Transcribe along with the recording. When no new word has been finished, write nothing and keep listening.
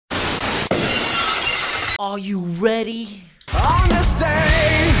Are you ready? On this day,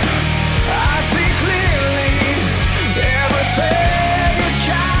 I see clearly everything has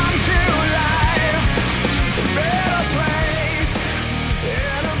come to life. A better place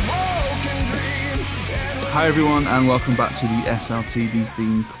in a broken dream. Hi everyone and welcome back to the SLTD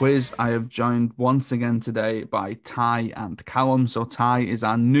theme quiz. I have joined once again today by Ty and Callum. So Ty is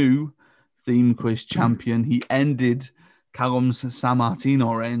our new theme quiz champion. He ended Callum's San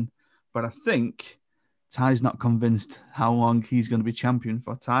Martino reign, but I think Ty's not convinced how long he's going to be champion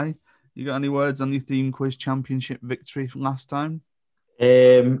for. Ty, you got any words on your theme quiz championship victory from last time?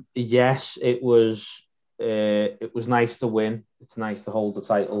 Yes, it was nice to win. It's nice to hold the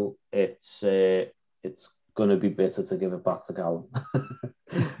title. It's going to be bitter to give it back to Callum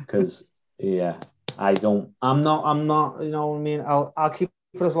because I'm not. You know what I mean? I'll keep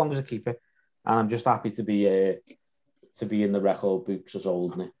it as long as I keep it, and I'm just happy to be in the record books as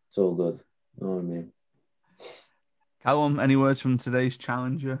holding it. It's all good. You know what I mean? Callum, any words from today's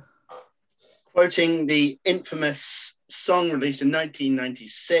challenger? Quoting the infamous song released in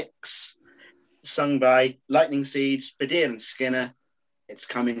 1996, sung by Lightning Seeds, Badir and Skinner, "It's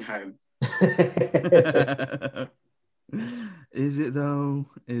Coming Home." Is it though?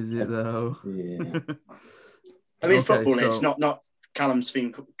 Is it though? Yeah. I mean, Okay, football so- is not Callum's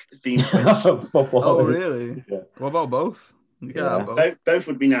theme quiz. Football. Oh, really? Yeah. What about both? You can have both. Both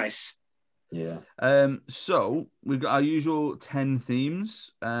would be nice. Yeah. So we've got our usual 10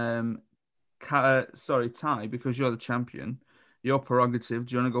 themes. Ty, because you're the champion, your prerogative.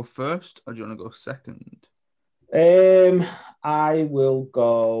 Do you want to go first or do you want to go second? I will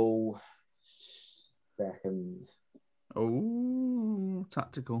go second. Oh,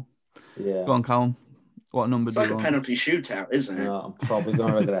 tactical. Yeah. Go on, Callum. What number It's do like you a want? penalty shootout, isn't it? No, I'm probably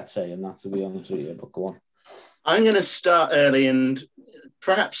going to regret saying that, to be honest with you, but go on. I'm going to start early and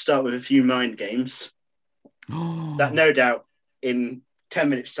perhaps start with a few mind games that no doubt in 10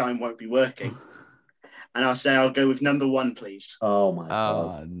 minutes' time won't be working. And I'll go with number 1, please. Oh, my Oh,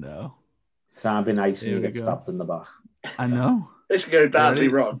 God. no. It's going to be nice Here and you we get go. stabbed in the back. I know. This could go badly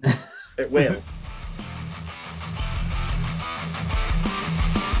Ready? wrong. It will.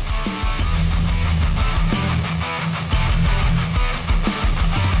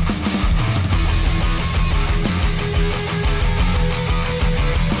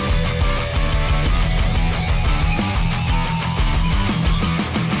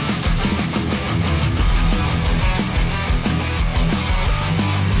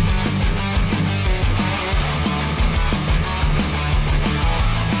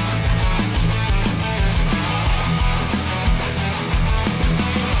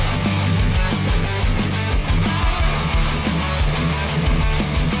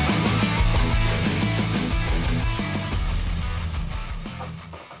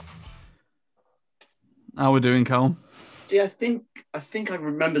 How we doing, Callum? See, I think I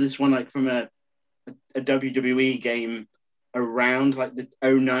remember this one like from a WWE game around like the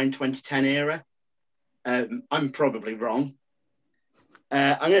 2010 era. I'm probably wrong.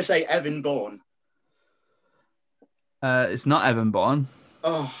 I'm going to say Evan Bourne. It's not Evan Bourne.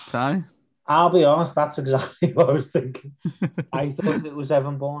 Oh, Ty? I'll be honest, that's exactly what I was thinking. I thought it was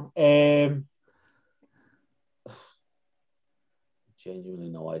Evan Bourne. Genuinely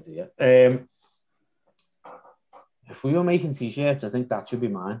no idea. If we were making t-shirts, I think that should be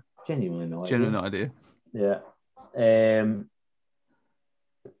mine. Genuinely no idea. Genuine idea. Yeah.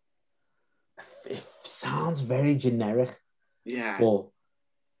 It sounds very generic, yeah. but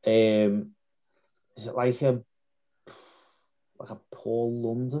is it like a Paul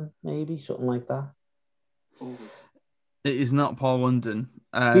London, maybe something like that? Ooh. It is not Paul London.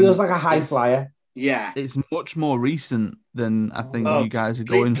 Feels like a high it's- flyer. Yeah. It's much more recent than I think Oh, you guys are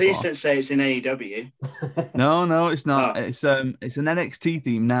going Please for. don't say it's in AEW. No, it's not. Oh. It's an NXT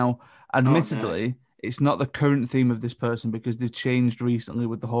theme. Now, admittedly, it's not the current theme of this person because they've changed recently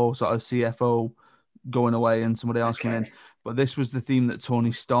with the whole sort of CFO going away and somebody else coming in. Okay. But this was the theme that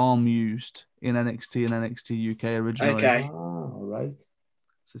Tony Storm used in NXT and NXT UK originally. Okay. Oh, all right.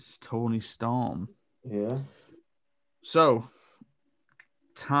 So this is Tony Storm. Yeah. So,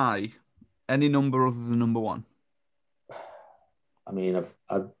 Ty, any number other than number 1? I mean,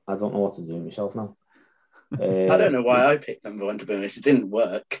 I don't know what to do myself now. I don't know why I picked number 1, to be honest. It didn't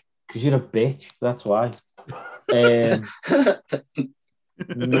work. Because you're a bitch, that's why.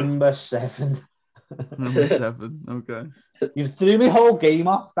 Number 7. Number 7. Okay. You threw my whole game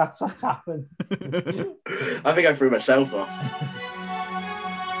off. That's what's happened. I think I threw myself off.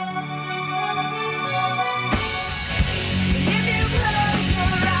 If you close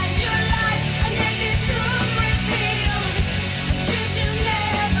your eyes, your life, and if you took reveal, dreams you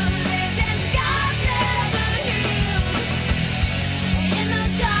never lived and scars never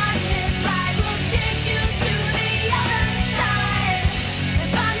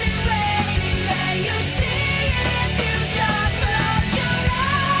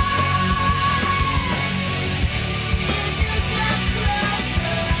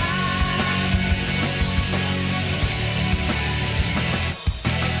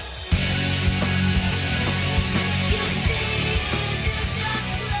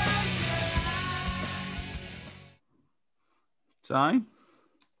Ty?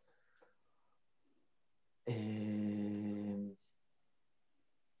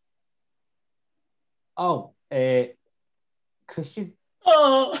 Oh, Christian.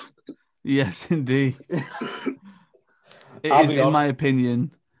 Oh, Yes, indeed. It I'll is, be in my honest.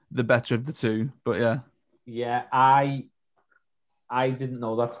 opinion, the better of the two. But yeah. Yeah, I didn't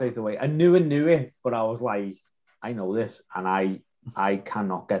know that straight away. I knew it, but I was like, I know this, and I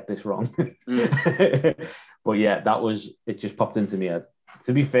cannot get this wrong. But yeah, it just popped into my head.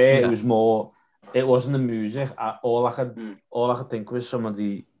 To be fair, Yeah. it was more. It wasn't the music. All I could think was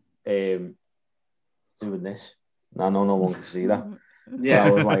somebody doing this. I know no one can see that. yeah.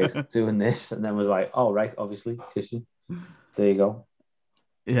 I was like doing this, and then was like, oh right, obviously Christian. There you go.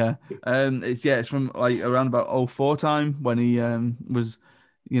 Yeah. It's from like around about 04 time when he was,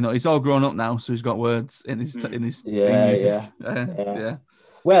 he's all grown up now, so he's got words in his theme music. Yeah.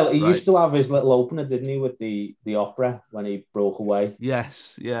 Well, he used to Right. have his little opener, didn't he, with the opera when he broke away.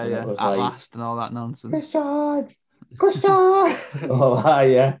 Yes. Yeah. And it Yeah. was At like, last and all that nonsense. Christian. Oh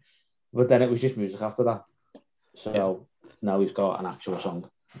yeah. But then it was just music after that. So now he's got an actual song.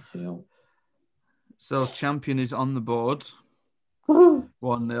 So champion is on the board. Woohoo.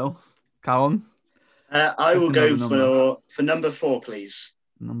 1-0. Callum, I will Pick go another number. for number 4, please.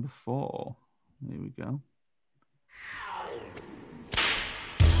 number 4. Here we go.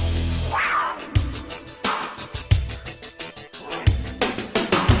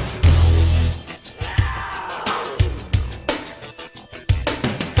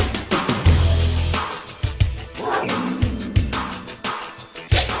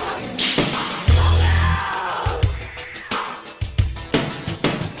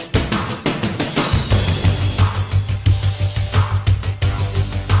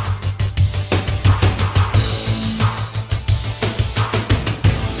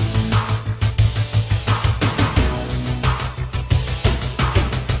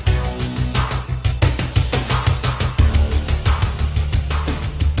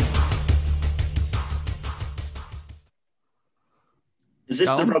 Is this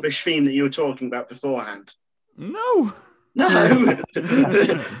the Callum? rubbish theme that you were talking about beforehand? No. No.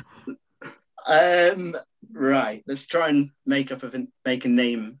 Right. Let's try and make a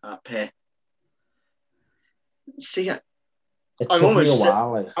name up here. See, It I'm took me a almost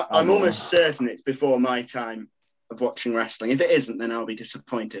while. like, I I'm don't almost certain it's before my time of watching wrestling. If it isn't, then I'll be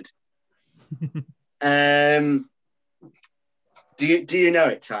disappointed. Do you know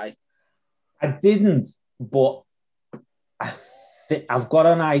it, Ty? know. I didn't, but I've got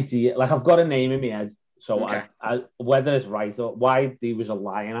an idea. Like I've got a name in my head. So Okay. I whether it's right or why there was a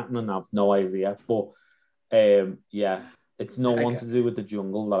lion happening, I've no idea. But yeah, it's no one Okay. to do with the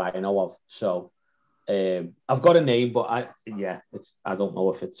jungle that I know of. So I've got a name, but I don't know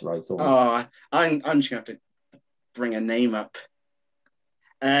if it's right or not. Oh, I'm just gonna have to bring a name up.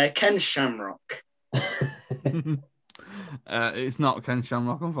 Ken Shamrock. It's not Ken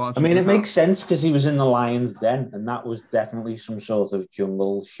Shamrock, I unfortunately. mean, it makes sense because he was in the lion's den, and that was definitely some sort of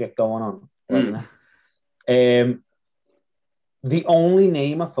jungle shit going on, wasn't it? The only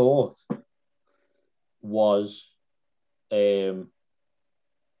name I thought was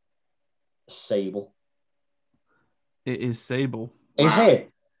Sable. It is Sable. Is Wow.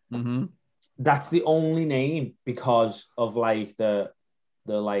 it? Mm-hmm. That's the only name because of like the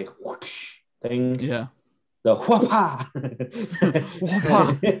like whoosh thing. Yeah. The whoopah.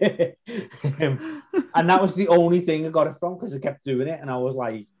 And that was the only thing I got it from because I kept doing it, and I was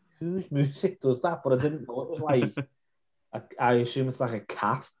like, "Whose music does that?" But I didn't know it was like. I assume it's like a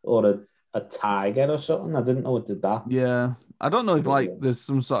cat or a tiger or something. I didn't know it did that. Yeah. I don't know if like there's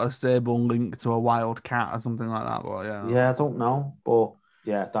some sort of Sable link to a wild cat or something like that, but yeah. Yeah, I don't know, but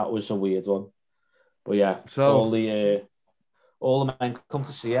yeah, that was a weird one. But yeah, So- all the men come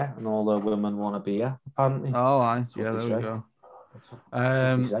to see her and all the women want to be her, apparently. Oh, aye. That's what Yeah, they there we say. go. That's what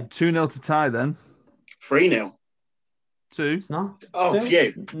they say. 2-0 to Ty then. 3-0. 2. It's not. Oh, Two.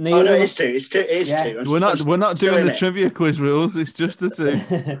 phew. Neither Oh no, of it's 2. It's 2. It is Yeah. 2. We're not still doing in the it. trivia quiz rules. It's just the 2. us.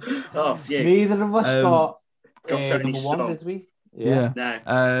 Oh, phew. Neither of us got Tony number one, Storm. did we? Yeah.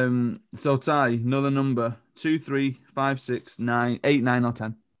 No. So Ty, another number. 2, 3, 5, 6, 9, 8, 9, or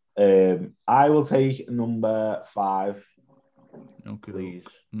 10. I will take number 5, Okay. please.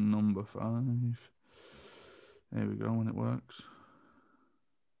 Number 5. There we go when it works.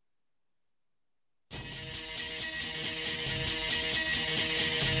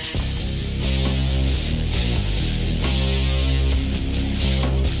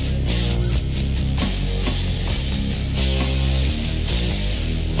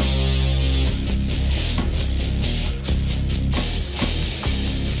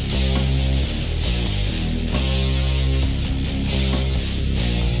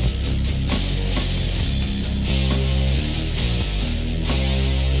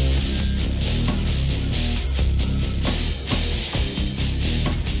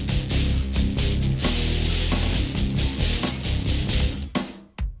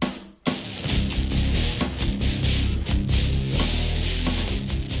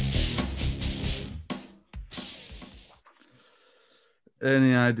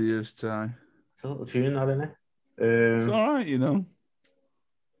 Any ideas, Ty? It's a little tune, that, isn't it? It's all right, you know.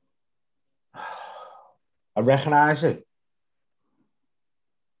 I recognise it.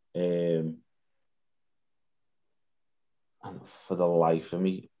 And for the life of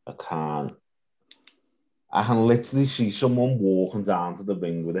me, I can't. I can literally see someone walking down to the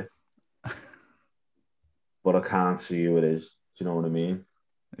ring with it, but I can't see who it is. Do you know what I mean?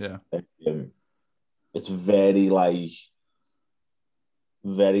 Yeah. It's very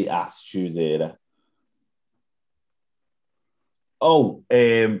very attitude era. Oh,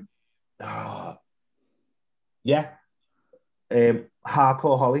 yeah.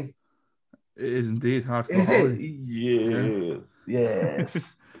 Hardcore Holly. It is indeed Hardcore Is it? Holly. Yes.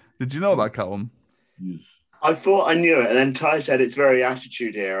 Did you know that, Callum? Yes. I thought I knew it, and then Ty said it's very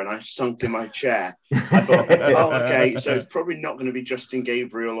attitude here, and I sunk in my chair. I thought, oh, okay, so it's probably not going to be Justin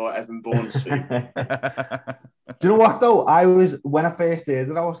Gabriel or Evan Bourne-Street. Do you know what though? When I first heard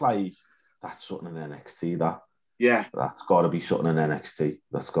it, I was like, "That's something in NXT. That's got to be something in NXT.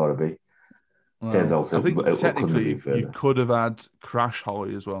 That's got to be." Well, Turns out I think it couldn't have technically been further. you could have had Crash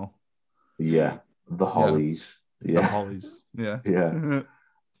Holly as well. Yeah, the Hollies. The Yeah, Hollies. Yeah. yeah,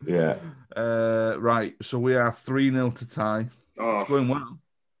 yeah. Right. So we are 3-0 to Ty. Oh, It's going well.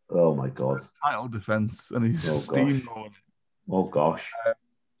 Oh my god. Title defense, and he's Oh, steamrolling. Oh gosh.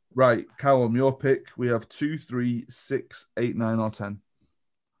 Right, Callum, your pick. We have 2, 3, 6, 8, 9, or 10.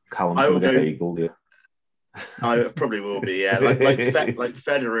 Callum's I will gonna get go- eagled. Yeah. I probably will be, yeah. Like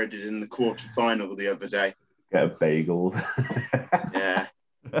Federer did in the quarterfinal the other day. Get a bageled. Yeah.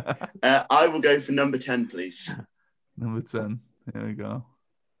 I will go for number 10, please. Number 10. Here we go.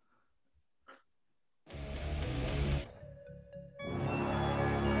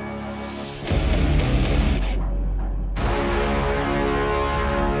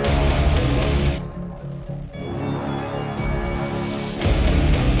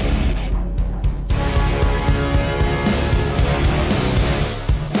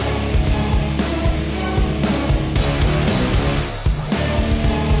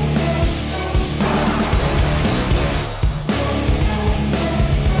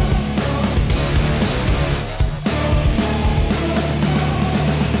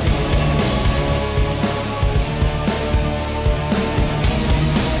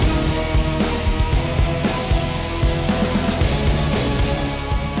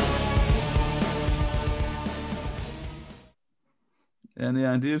 Any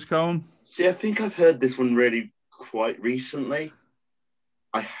ideas, Colin? See, I think I've heard this one really quite recently.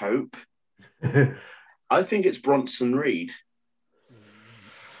 I hope. I think it's Bronson Reed.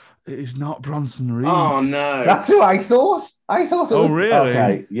 It is not Bronson Reed. Oh, no. That's who I thought. I thought. Oh, really?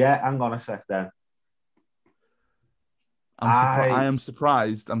 Okay. Yeah, hang on a sec then. I am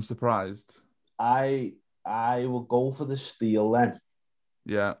surprised. I'm surprised. I will go for the steal then.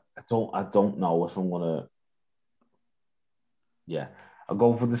 Yeah. I don't know if I'm gonna. Yeah, I'll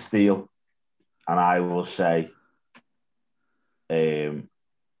go for the steal, and I will say,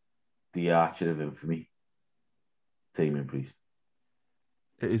 the Archer of Infamy, Damien Priest.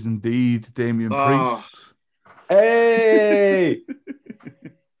 It is indeed Damien Oh. Priest. Hey!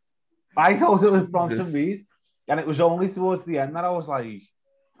 I thought it was Bronson Jesus. Reed, and it was only towards the end that I was like,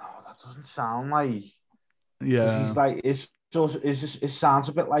 "No, that doesn't sound like." Yeah. He's like, it sounds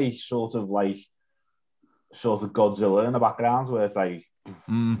a bit like sort of Godzilla in the background, where it's like,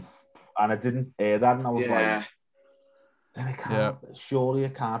 Mm. and I didn't hear that, and I was Yeah. like, then it can't. Surely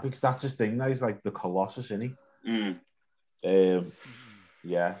it can't, because that's his thing. Now he's like the Colossus, isn't Mm. he?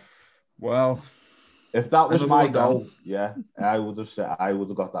 Yeah. Well, If that was Another my one down. goal, yeah, I would have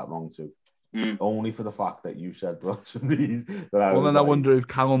got that wrong too. Mm. Only for the fact that you said Bronson Reed. That I well, was then I like, wonder if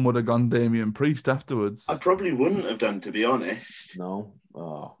Callum would have gone Damien Priest afterwards. I probably wouldn't have done, to be honest. No.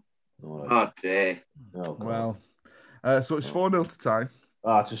 Oh. No. Oh, dear. Oh, God. Well, so it's 4-0 to Ty.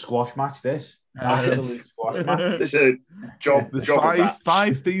 It's a squash match, this. Um, Absolute squash match. There's a job There's of match.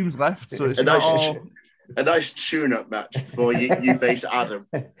 five themes left, so it's A not nice, all... a nice tune-up match before you face Adam.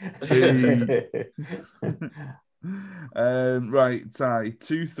 Right, Ty.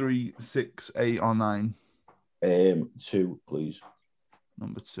 2, 3, 6, 8, or 9. 2, please.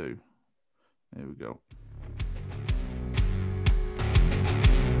 Number 2. Here we go.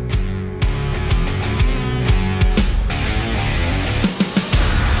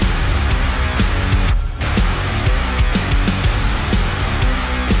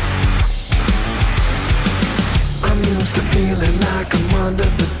 I'm used to feeling like I'm under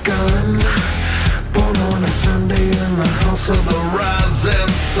the gun. Born on a Sunday in the house of the rising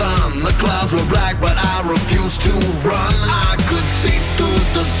sun. The clouds were black, but I refused to run. I could see through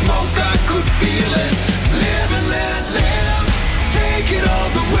the smoke, I could feel it. Live and let live. Take it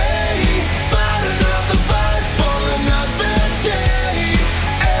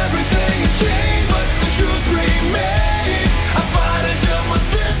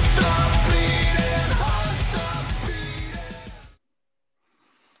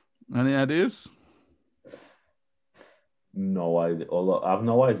Any ideas? No idea. Although I have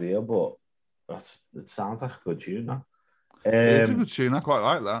no idea, but it sounds like a good tune. Now. It's a good tune. I quite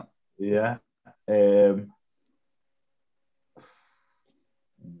like that. Yeah.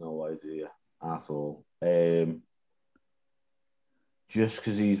 No idea at all. Just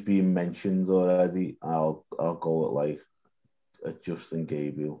because he's been mentioned already, I'll go with like a Justin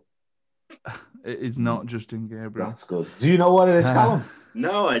Gabriel. It is not Justin Gabriel. That's good. Do you know what it is, Callum?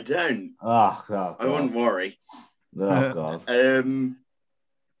 No, I don't. Oh, God. I wouldn't worry. Oh, God.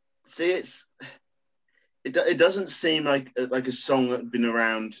 See, it doesn't seem like a song that had been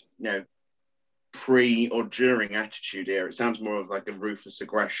around, pre or during Attitude Era. It sounds more of like a Ruthless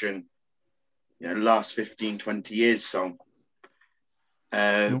Aggression, last 15, 20 years song.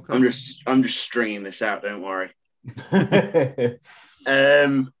 Okay. I'm just stringing this out. Don't worry.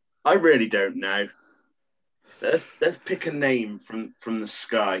 I really don't know. Let's pick a name from the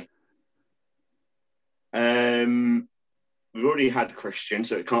sky. We've already had Christian,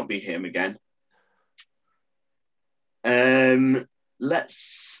 so it can't be him again.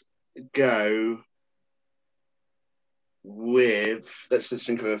 Let's go with. Let's just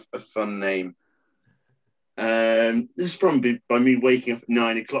think of a fun name. This is probably by me waking up at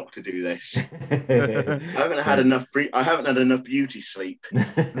 9 o'clock to do this. I haven't had enough beauty sleep.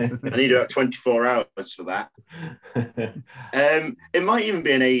 I need about 24 hours for that. It might even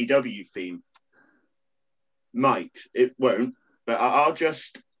be an AEW theme. Might. It won't. But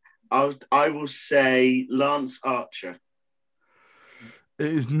I will say Lance Archer.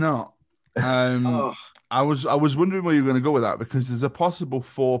 It is not. I was wondering where you were going to go with that because there's a possible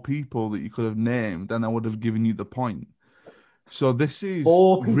 4 people that you could have named, and I would have given you the point. So this is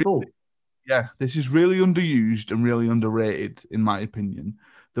 4 people. This is really underused and really underrated, in my opinion.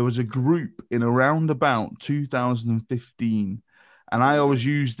 There was a group in around about 2015, and I always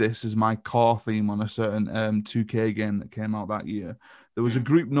use this as my core theme on a certain 2K game that came out that year. There was a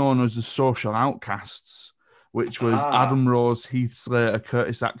group known as the Social Outcasts, which was Adam Rose, Heath Slater,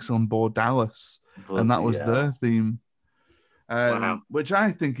 Curtis Axel, and Bo Dallas. And that was their theme. Wow. Which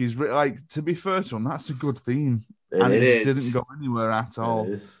I think is, to be fair to them, that's a good theme. It It just didn't go anywhere at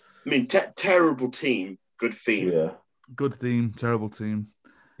all. I mean, terrible team, good theme. Yeah. Good theme, terrible team.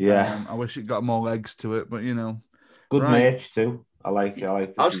 Yeah. I wish it got more legs to it, but Good merch too. I like. I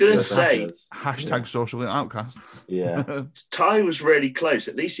was going to say hashtag Social Outcasts. Yeah. Ty was really close.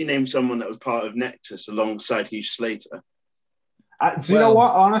 At least he named someone that was part of Nexus alongside Heath Slater. Do you know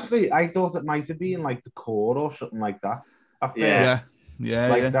what? Honestly, I thought it might have been like the Core or something like that. Yeah.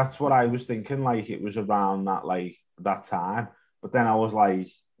 That's what I was thinking. Like it was around that time. But then I was like,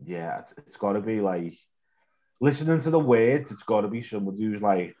 yeah, it's got to be like listening to the words. It's got to be somebody who's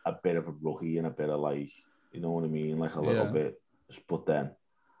like a bit of a rookie and a bit of like, you know what I mean, like a little bit. But then,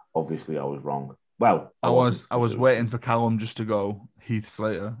 obviously, I was wrong. Well, I was waiting for Callum just to go Heath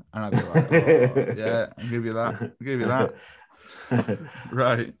Slater, and I'd be like, I'll give you that.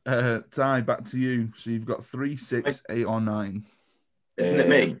 Right, Ty, back to you. So you've got 3, 6, 8, or 9. Isn't it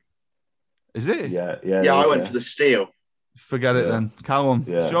me? Is it? Yeah. I went for the steal. Forget it then, Callum.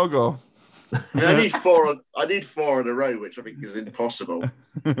 Yeah. Sure go. I need 4. I need 4 in a row, which I think is impossible.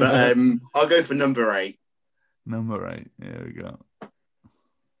 But I'll go for number 8. Number 8. Here we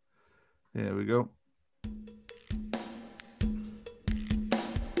go.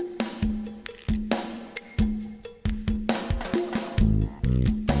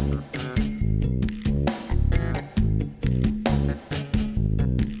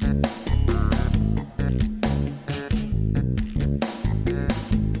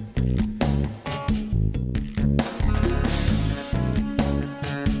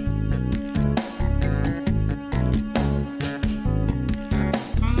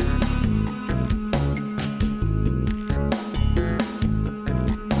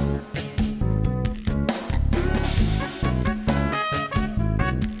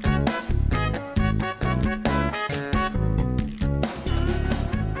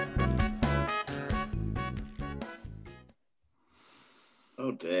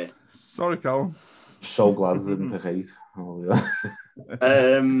 Oh dear. Sorry, Callum. So glad I didn't pick 8. Oh,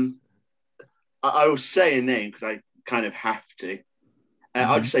 yeah. I will say a name because I kind of have to.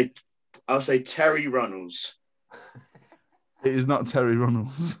 I'll say Terry Runnels. It is not Terry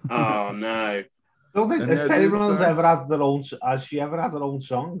Runnels. Oh no. Don't think has Terry Runnels ever had their own? Has she ever had her own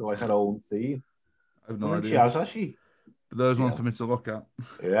song, like her own theme? I have no idea. She has she? But there's one for me to look at.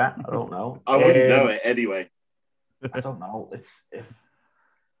 Yeah, I don't know. I wouldn't know it anyway. I don't know.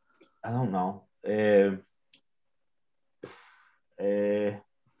 I don't know.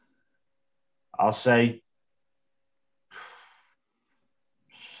 I'll say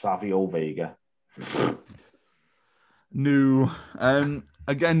Savio Vega. No.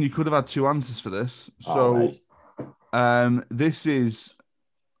 Again, you could have had two answers for this. So, this is.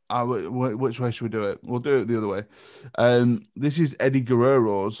 Which way should we do it? We'll do it the other way. This is Eddie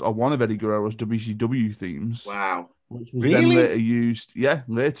Guerrero's, or one of Eddie Guerrero's WCW themes. Wow. Which was Really? then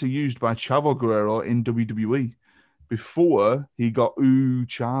later used by Chavo Guerrero in WWE before he got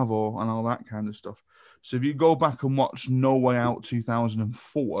Chavo and all that kind of stuff. So if you go back and watch No Way Out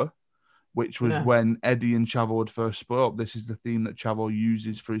 2004, which was when Eddie and Chavo had first split up, this is the theme that Chavo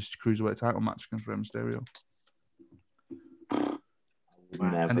uses for his Cruiserweight title match against Rey Mysterio.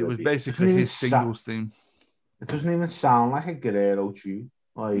 And it was basically his singles theme. It doesn't even sound like a Guerrero tune.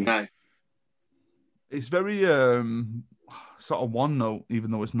 Like, No. It's very sort of one note,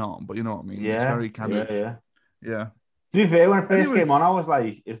 even though it's not. But you know what I mean. yeah, It's very kind of yeah. yeah. To be fair, when it first came on, I was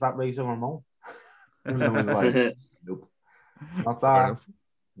like, "Is that Razor Ramon?" And I was like, "Nope, it's not Fair that." enough.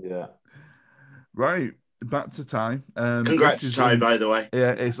 Yeah. Right, back to Ty. Congrats, this is Ty, by the way.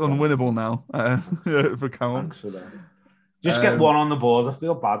 Yeah, it's unwinnable now for Callum. Thanks for that. Just get one on the board. I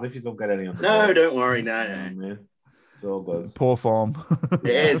feel bad if you don't get any on the board. No, don't worry. No. Man. It's all good. Poor form.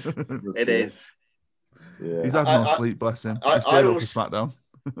 It is. It is. Yeah. He's had no sleep, bless him. He stayed up for SmackDown.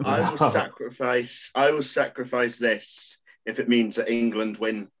 I will sacrifice this if it means that England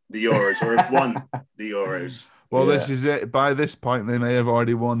win the Euros or have won the Euros. Well, this is it. By this point, they may have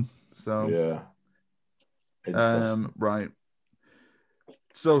already won. So right.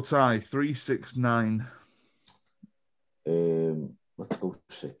 So Ty, 3, 6, 9. Let's go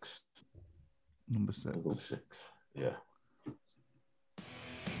 6. Number 6. I'll go 6. Yeah.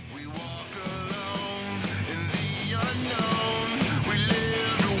 We walk alone in the unknown. We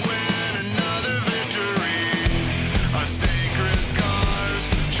live to win another victory. Our sacred scars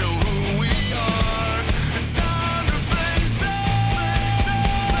show who we are. It's time to face it.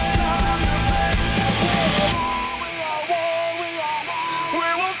 We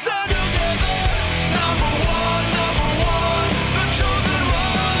will stand together. Number one. The chosen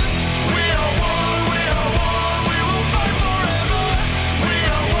ones. We are one. We will fight forever. We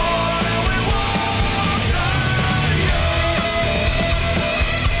are one and we won't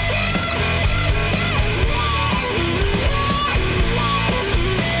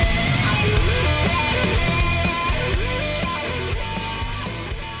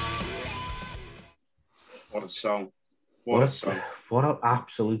What a song. What a song. What an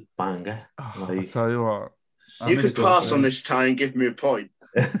absolute banger. Oh, I tell you what. You could pass on this Ty and give me a point.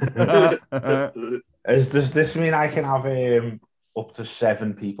 Does this mean I can have up to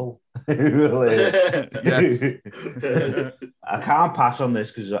 7 people? Yes. I can't pass on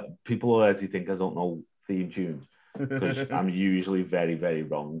this because people already think I don't know theme tunes because I'm usually very, very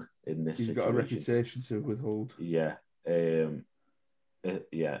wrong in this He's situation. got a reputation to withhold. Yeah.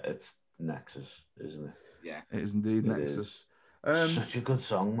 It's Nexus, isn't it? Yeah. It is indeed It Nexus. Such a good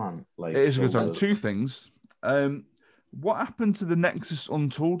song, man. Like, It is a good so song. 2 things. What happened to the Nexus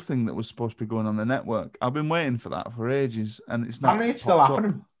Untold thing that was supposed to be going on the network? I've been waiting for that for ages, and it's not. I mean, it's still popped up.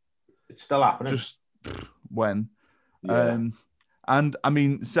 happening. It's still happening. Just when. Yeah. And I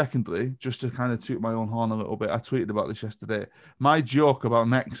mean, secondly, just to kind of toot my own horn a little bit, I tweeted about this yesterday. My joke about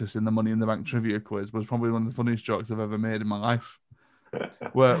Nexus in the Money in the Bank trivia quiz was probably one of the funniest jokes I've ever made in my life.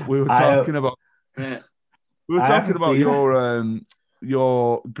 Where we were talking about. We were talking about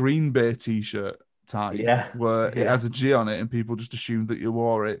your Green Bay t-shirt, Ty, where it has a G on it and people just assumed that you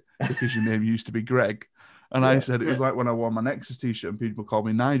wore it because your name used to be Greg. And I said it was like when I wore my Nexus t-shirt and people called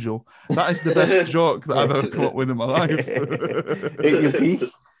me Nigel. That is the best joke that I've ever come up with in my life.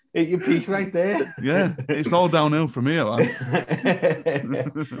 Hit your peak right there. Yeah, it's all downhill from here, lads.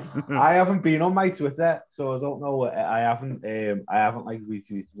 I haven't been on my Twitter, so I don't know. I haven't like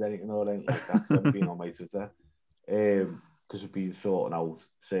retweeted anything or anything like that. I haven't been on my Twitter because I've been sorting out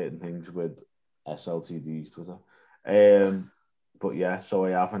certain things with SLTD's Twitter. But yeah, so I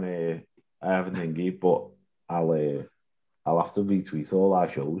haven't thingy, but I'll have to retweet all our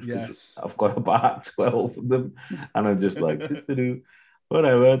shows because I've got about 12 of them, and I'm just like,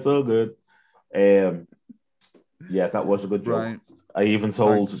 whatever, it's all good. Yeah, that was a good job. Right. I even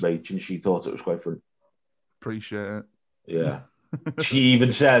told Rach, and she thought it was quite fun. Appreciate it. Yeah. She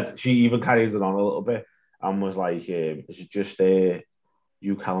even carries it on a little bit and was like, is it just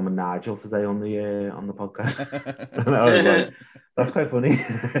you, Callum, and Nigel today on the podcast? And I was like, that's quite funny. You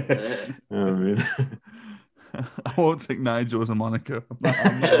know what I mean? I won't take Nigel as a moniker.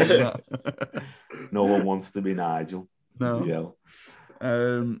 I'm not doing that. No one wants to be Nigel. No.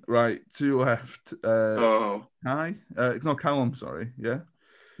 Right, 2 left. Hi. No, Callum, sorry. Yeah.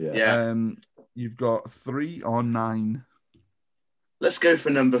 Yeah. You've got 3 or 9. Let's go for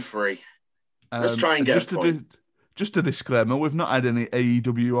number 3. Let's try and get just a point. Just a disclaimer: we've not had any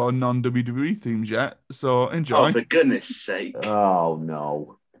AEW or non-WWE themes yet, so enjoy. Oh, for goodness sake. Oh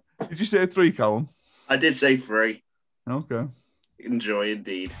no. Did you say 3, Callum? I did say 3. Okay. Enjoy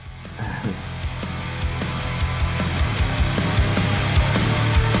indeed.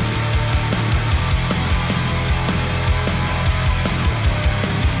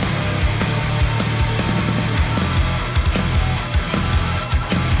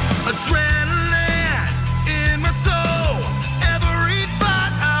 Adrenaline in my soul, every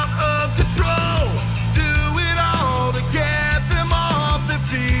fight out of control. Do it all to get them off their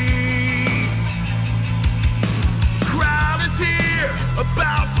feet. Crowd is here,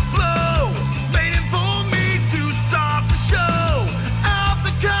 about to blow, waiting for me to start the show. Out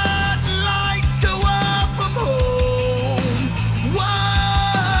the curtain, lights go up from home.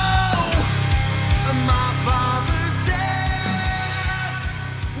 Whoa, my father said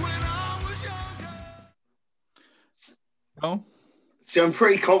when I was younger. Oh, See, I'm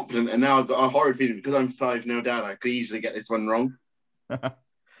pretty confident, and now I've got a horrid feeling because I'm 5-0 down. I could easily get this one wrong.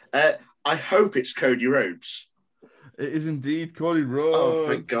 I hope it's Cody Rhodes. it is indeed Cody Rhodes. Oh,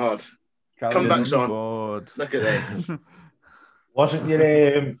 thank God. Callum Come back, is Son. board. Look at this. Wasn't you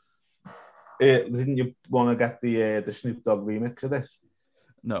didn't you want to get the Snoop Dogg remix of this?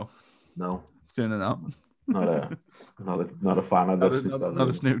 No, No. soon enough. Not a fan of the Snoop Dogg Not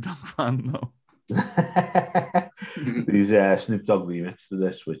a remix. Snoop Dogg fan, no. These Snoop Dogg remix to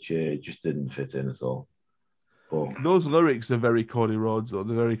this, which just didn't fit in at all. But Those lyrics are very Cody Rhodes, though.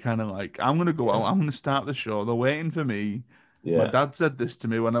 They're very kind of like, I'm going to go out, I'm going to start the show. They're waiting for me. My yeah, dad said this to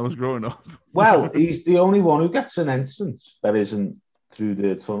me when I was growing up. well, he's the only one who gets an entrance that isn't through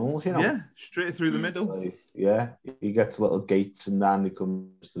the tunnels, you know. Yeah, straight through the middle. Like, yeah, he gets little gates and then he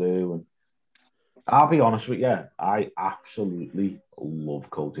comes through. And I'll be honest with you, I absolutely love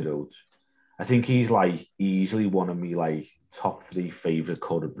Cody Rhodes. I think he's like easily one of me like top 3 favorite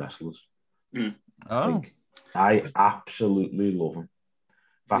coded wrestlers. Oh, Like, I absolutely love him.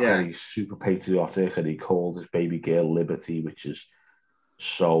 The fact Yeah. that he's super patriotic and he called his baby girl Liberty, which is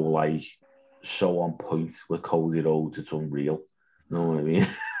so on point with Cody Rhodes, it's unreal. You know what I mean?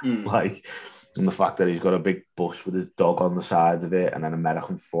 Mm. Like, and the fact that he's got a big bus with his dog on the side of it and an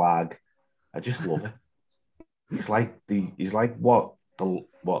American flag, I just love it. He's like what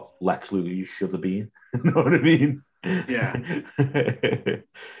Lex Luger should have been. You know what I mean? Yeah.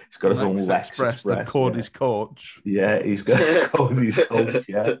 He's got his own Lex Express. the Cody's coach. Yeah, he's got Cody's coach.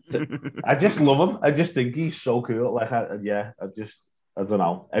 Yeah, I just love him. I just think he's so cool. Like, I don't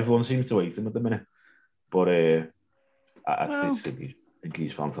know. Everyone seems to hate him at the minute, but I think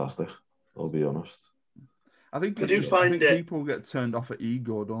he's fantastic. I'll be honest. I think I do find it- people get turned off at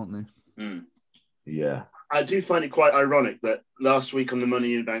ego, don't they? Mm. Yeah, I do find it quite ironic that last week on the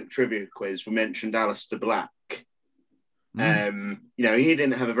Money in the Bank trivia quiz, we mentioned Aleister Black. You know, he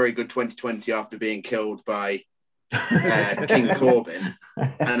didn't have a very good 2020 after being killed by King Corbin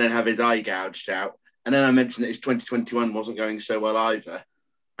and then have his eye gouged out. And then I mentioned that his 2021 wasn't going so well either.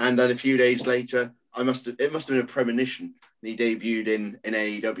 And then a few days later, it must have been a premonition. And he debuted in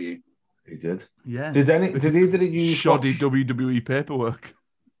AEW. he did. Yeah. Did either of you Shoddy watch- WWE paperwork.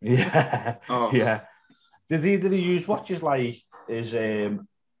 Yeah, Oh. yeah. Did either of you watch his like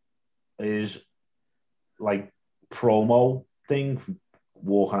promo thing from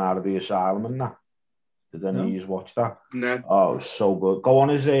walking out of the asylum and that? Did any of you watch that? No. Oh, it was so good. Go on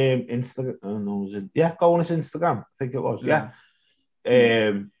his Instagram. Go on his Instagram. I think it was. Yeah.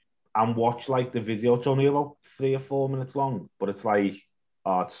 And watch like the video. It's only about 3 or 4 minutes long, but it's like,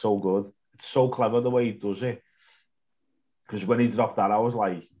 oh, it's so good. It's so clever the way he does it. Because when he dropped that, I was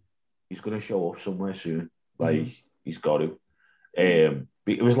like, he's going to show up somewhere soon. Like, he's got to.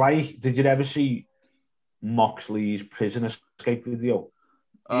 But it was like, did you ever see Moxley's prison escape video?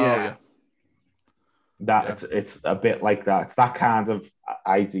 Oh, Yeah. That it's a bit like that. It's that kind of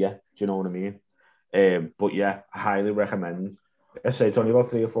idea. Do you know what I mean? But yeah, I highly recommend. I say it's only about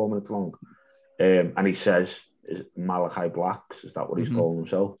 3 or 4 minutes long. And he says, is Malachi Blacks, is that what he's calling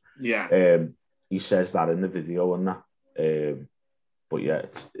himself? Yeah. He says that in the video and that. But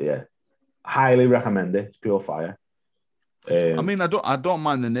yeah, highly recommend it. It's pure fire. I mean, I don't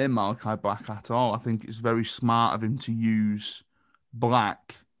mind the name Malachi Black at all. I think it's very smart of him to use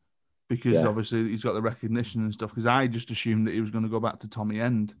Black because obviously he's got the recognition and stuff. Because I just assumed that he was going to go back to Tommy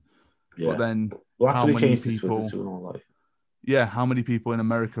End. Yeah. But then Well, how after he many changed his people? Twitter to and all that. Yeah, how many people in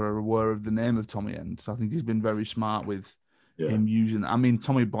America are aware of the name of Tommy End? So I think he's been very smart with him using. I mean,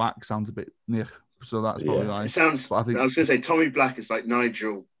 Tommy Black sounds a bit nick, so that's probably It like. sounds. But I think I was going to say Tommy Black is like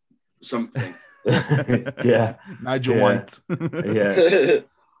Nigel something. Yeah. Nigel Yeah. White. Yeah.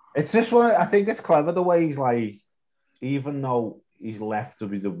 It's just one. I think it's clever the way he's like, even though he's left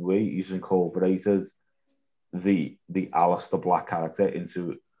WWE, he's incorporated the Aleister Black character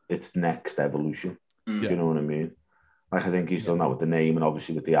into its next evolution. Mm. Do you know what I mean? Like, I think he's done that with the name and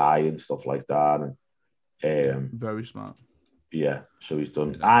obviously with the eye and stuff like that. And Very smart. yeah, so he's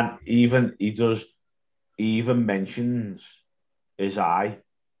done. And even he even mentions his eye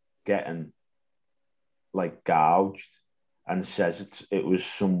getting like gouged and says it was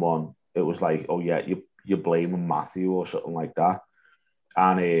someone. It was like, oh yeah, you're blaming Matthew or something like that.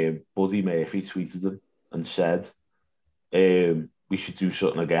 And Buddy Murphy tweeted him and said, we should do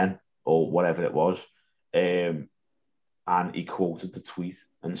something again or whatever it was. And he quoted the tweet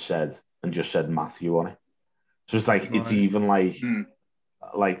and just said Matthew on it. So it's like, it's even like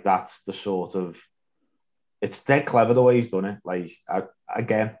that's the sort of, it's dead clever the way he's done it. Like,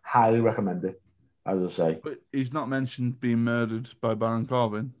 again, highly recommend it, as I say. But he's not mentioned being murdered by Baron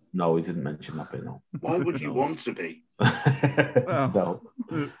Corbin. No, he didn't mention that bit, no. Why would you want to be?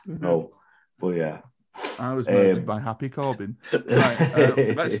 No. But yeah. I was murdered by Happy Corbin.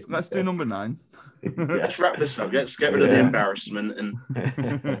 Right, let's do number 9. Let's wrap this up. Let's get rid of the embarrassment and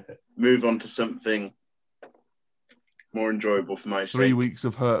move on to something more enjoyable for my 3 sake. weeks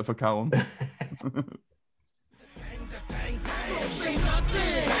of hurt for Callum.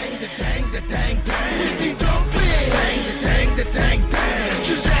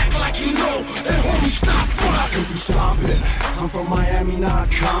 Just act like you know, and homie, stop rocking through stomping. I'm from Miami,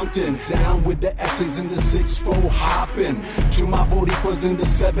 not Compton. Down with the S's and the 6-4 hopping. To my Boricuas in the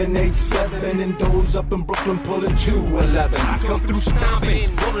 787, and those up in Brooklyn pulling 211. I come through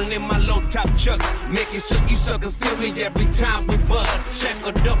stomping, rolling in my low top chucks, making sure you suckers feel me every time we buzz.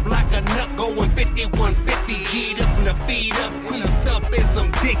 Shackled up like a nut, going 5150, G'd up and the feet up, creased up in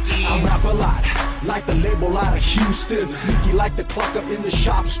some dickies. I rap a lot, like the label out of Houston. Sneaky like the clucker in the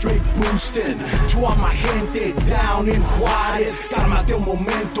shop, straight boosting. To all my gente down in Juarez. Cálmate un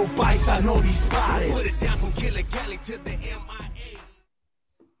momento, paisa, no dispares. Put it down from Killer Cali to the MIA.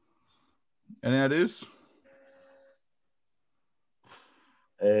 Any ideas?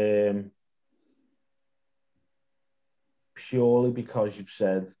 Purely because you've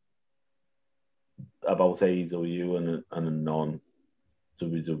said about AEW and a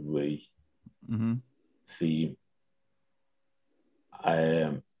non-WWE theme,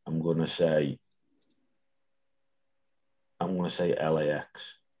 I'm gonna say LAX.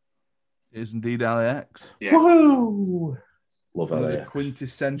 It is indeed LAX. Yeah. Woohoo! Love One of the LAX.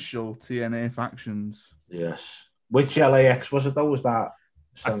 quintessential TNA factions. Yes. Which LAX was it though? Was that?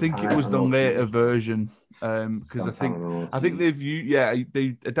 I think it was the later version because I think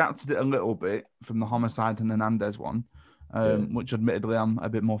they adapted it a little bit from the Homicide and Hernandez one, which admittedly I'm a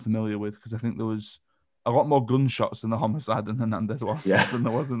bit more familiar with because I think there was a lot more gunshots in the Homicide and Hernandez one than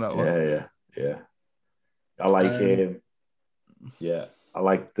there was in that one. Yeah. I like him. Yeah, I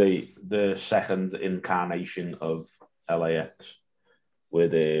like the second incarnation of LAX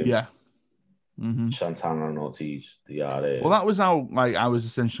with Santana and Ortiz. Well, that was how I was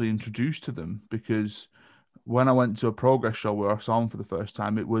essentially introduced to them because when I went to a Progress show where I saw them for the first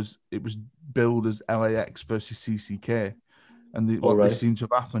time, it was billed as LAX versus CCK. And what seemed to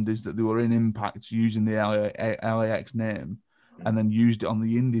have happened is that they were in Impact using the LAX name and then used it on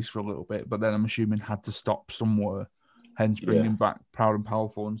the Indies for a little bit, but then I'm assuming had to stop somewhere, hence bringing back Proud and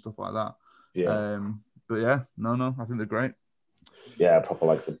Powerful and stuff like that. Yeah. But yeah, no, I think they're great. Yeah, I proper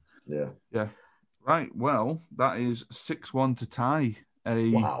like them. Yeah. Yeah. Right, well, that is 6-1 to tie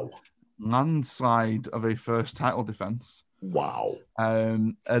a landslide of a first title defense. Wow.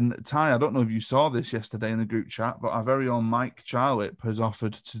 And Ty, I don't know if you saw this yesterday in the group chat, but our very own Mike Charlip has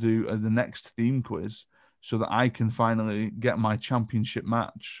offered to do the next theme quiz so that I can finally get my championship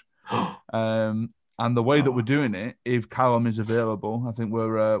match. And the way that we're doing it, if Callum is available, I think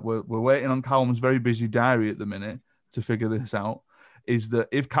we're waiting on Callum's very busy diary at the minute to figure this out. Is that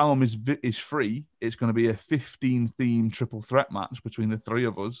if Callum is free, it's going to be a 15-theme triple threat match between the three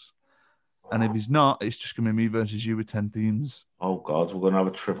of us. And if he's not, it's just going to be me versus you with 10 themes. Oh, God, we're going to have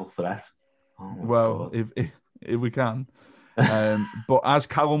a triple threat. Oh, well, God. if we can. But as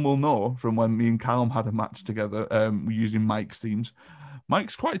Callum will know from when me and Callum had a match together using Mike's themes,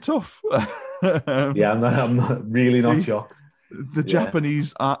 Mike's quite tough. Yeah, I'm not really not shocked. The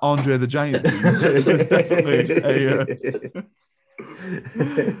Japanese Andre the Giant theme is definitely a...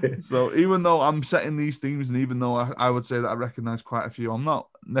 So even though I'm setting these themes and even though I would say that I recognize quite a few, I'm not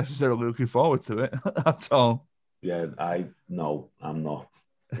necessarily looking forward to it at all. Yeah, I'm not.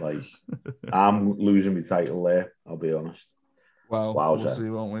 I'm losing my title there, I'll be honest. Well, we'll see,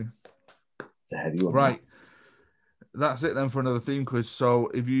 won't we? It's a heavy one. Right. That's it then for another theme quiz. So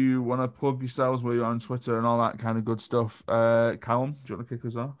if you want to plug yourselves where you're on Twitter and all that kind of good stuff, Callum, do you want to kick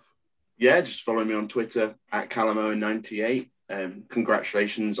us off? Yeah, just follow me on Twitter at CallumOwen98.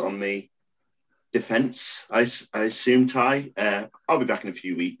 Congratulations on the defence, I assume, Ty. I'll be back in a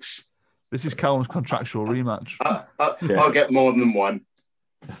few weeks. This is Callum's contractual rematch. I'll get more than one.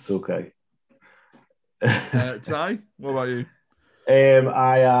 That's okay. Ty, what about you?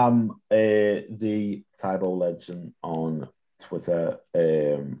 I am the Tybo Legend on Twitter.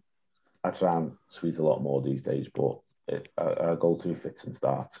 I try and tweet a lot more these days, but I go through fits and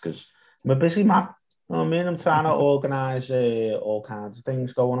starts because I'm a busy man. You know what I mean? I'm trying to organise all kinds of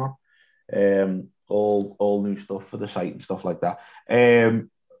things going on. All new stuff for the site and stuff like that.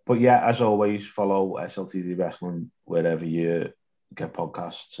 But yeah, as always, follow SLTD Wrestling wherever you get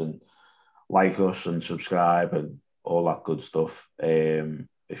podcasts and like us and subscribe and all that good stuff.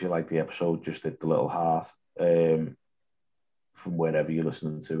 If you like the episode, just hit the little heart from wherever you're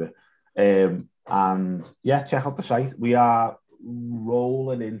listening to it. And yeah, check out the site. We are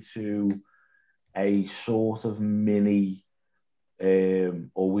rolling into a sort of mini,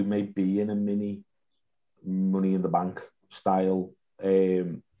 or we may be in a mini Money in the Bank style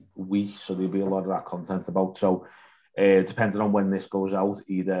week. So there'll be a lot of that content about. So depending on when this goes out,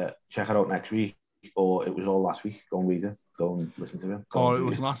 either check it out next week or it was all last week. Go and read it. Go and listen to it. Or it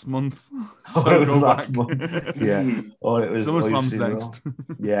was last month. So So it was go last back. month. Yeah. Or it was SummerSlam's Zero. next.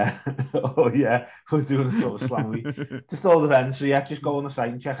 Yeah. Oh yeah. We're doing a sort of slam week. Just all depends. So yeah, just go on the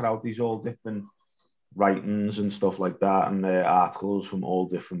site and check it out. These all different writings and stuff like that, and articles from all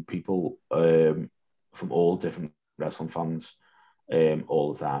different people, from all different wrestling fans,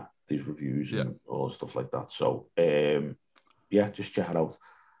 all the time. These reviews and all stuff like that. So yeah, just check it out.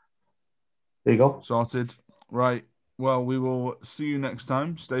 There you go. Sorted. Right. Well, we will see you next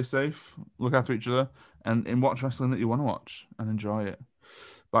time. Stay safe. Look after each other. And watch wrestling that you want to watch and enjoy it.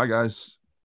 Bye, guys.